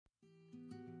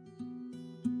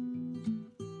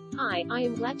Hi, I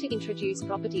am glad to introduce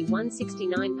property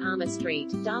 169 Palmer Street,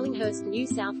 Darlinghurst, New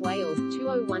South Wales,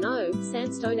 2010,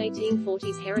 Sandstone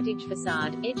 1840s heritage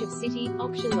facade, edge of city,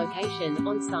 auction location,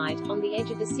 on-site, on the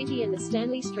edge of the city and the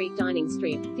Stanley Street dining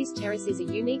strip. This terrace is a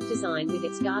unique design with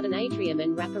its garden atrium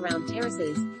and wraparound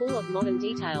terraces, full of modern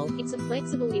detail. It's a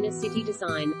flexible inner-city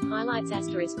design, highlights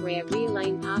 * rare rear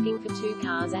lane parking for 2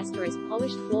 cars *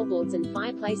 polished floorboards and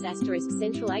fireplace *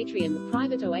 central atrium,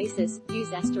 private oasis, views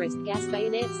 * gas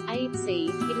bayonets, A.C.,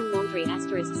 hidden laundry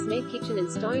 * Smith kitchen and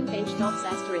stone bench tops *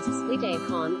 split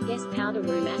aircon, guest powder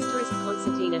room *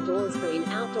 concertina doors for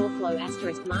in-outdoor flow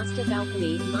 * master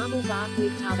balcony, marble bath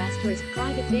with tub *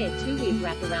 private bed 2 with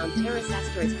wraparound terrace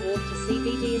 * walk to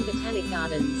CBD and botanic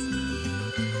gardens.